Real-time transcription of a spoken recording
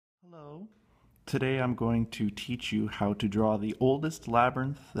Hello. Today I'm going to teach you how to draw the oldest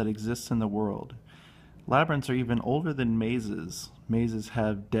labyrinth that exists in the world. Labyrinths are even older than mazes. Mazes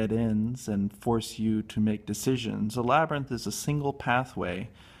have dead ends and force you to make decisions. A labyrinth is a single pathway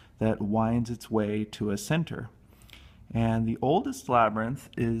that winds its way to a center. And the oldest labyrinth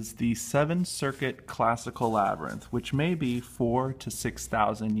is the Seven Circuit Classical Labyrinth, which may be 4,000 to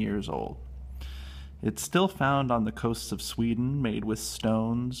 6,000 years old. It's still found on the coasts of Sweden, made with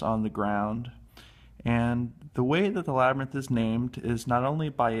stones on the ground. And the way that the labyrinth is named is not only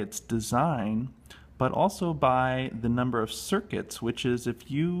by its design, but also by the number of circuits, which is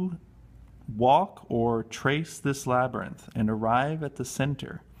if you walk or trace this labyrinth and arrive at the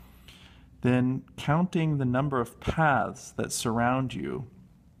center, then counting the number of paths that surround you,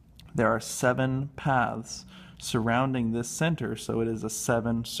 there are 7 paths surrounding this center, so it is a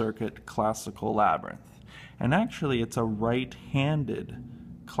 7-circuit classical labyrinth. And actually it's a right-handed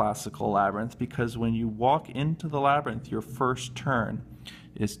classical labyrinth because when you walk into the labyrinth, your first turn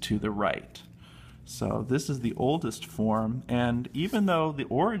is to the right. So this is the oldest form, and even though the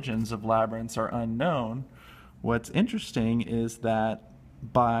origins of labyrinths are unknown, what's interesting is that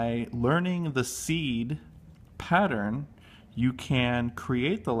by learning the seed pattern, you can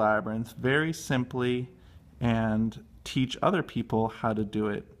create the labyrinth very simply and teach other people how to do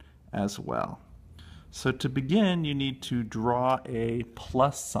it as well. So to begin, you need to draw a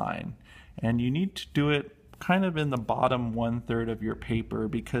plus sign, and you need to do it kind of in the bottom 1/3 of your paper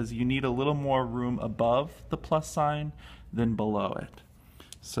because you need a little more room above the plus sign than below it.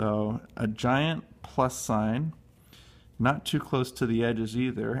 So a giant plus sign, not too close to the edges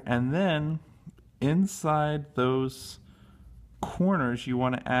either, and then inside those corners you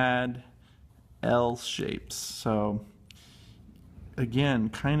want to add L shapes. So again,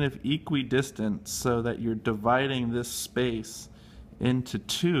 kind of equidistant so that you're dividing this space into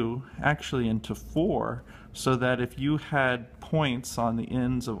 2, actually into 4, so that if you had points on the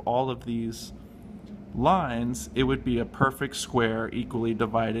ends of all of these lines, it would be a perfect square equally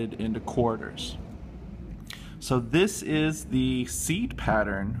divided into quarters. So this is the seed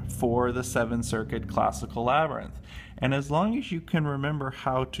pattern for the 7-circuit classical labyrinth. And as long as you can remember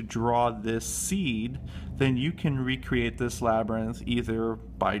how to draw this seed, then you can recreate this labyrinth either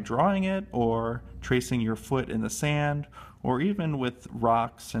by drawing it or tracing your foot in the sand or even with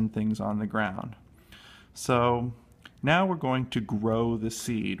rocks and things on the ground. So now we're going to grow the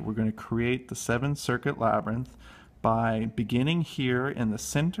seed. We're going to create the 7-circuit labyrinth by beginning here in the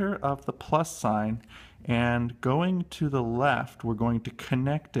center of the plus sign and going to the left. We're going to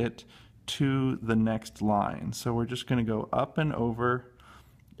connect it to the next line. So we're just going to go up and over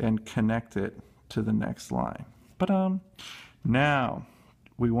and connect it to the next line. But now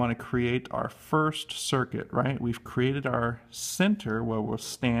we want to create our first circuit, right? We've created our center where we'll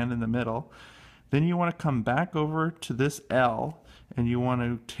stand in the middle. Then you want to come back over to this L, and you want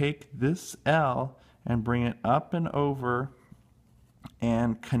to take this L and bring it up and over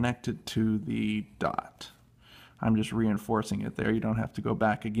and connect it to the dot. I'm just reinforcing it there. You don't have to go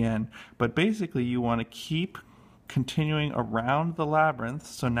back again. But basically you want to keep continuing around the labyrinth.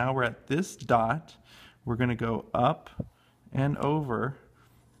 So now we're at this dot. We're going to go up and over,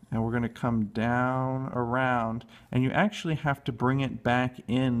 and we're going to come down around, and you actually have to bring it back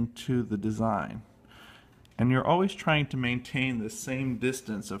into the design. And you're always trying to maintain the same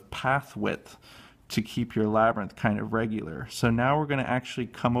distance of path width to keep your labyrinth kind of regular. So now we're going to actually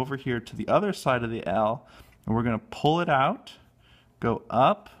come over here to the other side of the L, and we're going to pull it out, go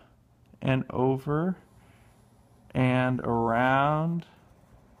up and over and around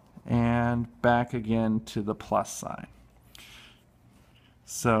and back again to the plus sign.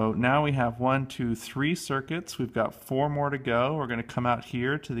 So now we have 1, 2, 3 circuits. We've got 4 more to go. We're going to come out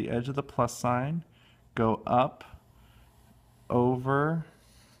here to the edge of the plus sign, go up, over,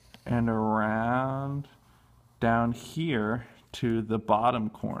 and around down here to the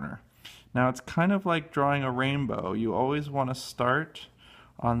bottom corner. Now it's kind of like drawing a rainbow. You always want to start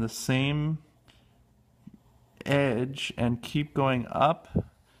on the same edge and keep going up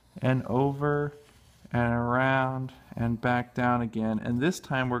and over and around and back down again. And this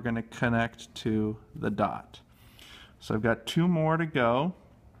time we're going to connect to the dot. So I've got 2 more to go.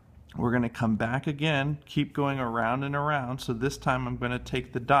 We're going to come back again, keep going around and around. So this time I'm going to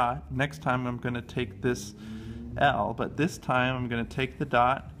take the dot. Next time I'm going to take this L, but this time I'm going to take the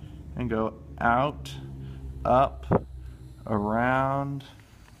dot and go out, up, around,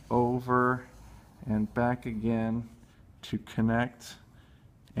 over, and back again to connect.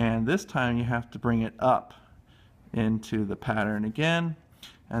 And this time you have to bring it up into the pattern again.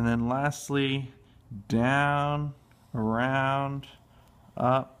 And then lastly, down, around,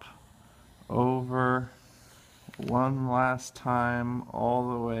 up, over one last time all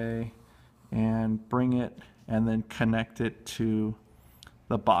the way and bring it and then connect it to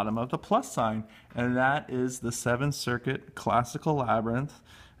the bottom of the plus sign. And that is the Seven Circuit Classical Labyrinth.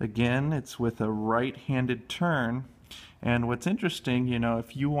 Again, it's with a right-handed turn. And what's interesting, you know,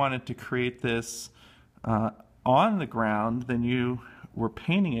 if you wanted to create this on the ground, then you were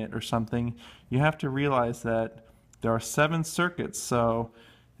painting it or something, you have to realize that there are 7 circuits. So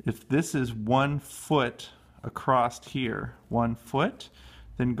if this is 1 foot across here, 1 foot,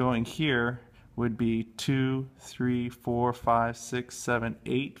 then going here would be 2, 3, 4, 5, 6, 7,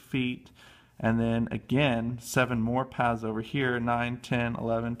 8 feet, and then again 7 more paths over here, 9, 10,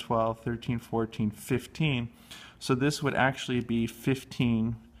 11, 12, 13, 14, 15. So this would actually be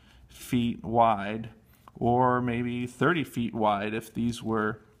 15 feet wide, or maybe 30 feet wide if these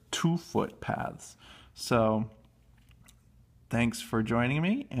were 2-foot paths. So thanks for joining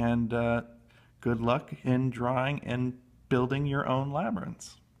me, and good luck in drawing and building your own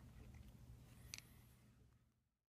labyrinths.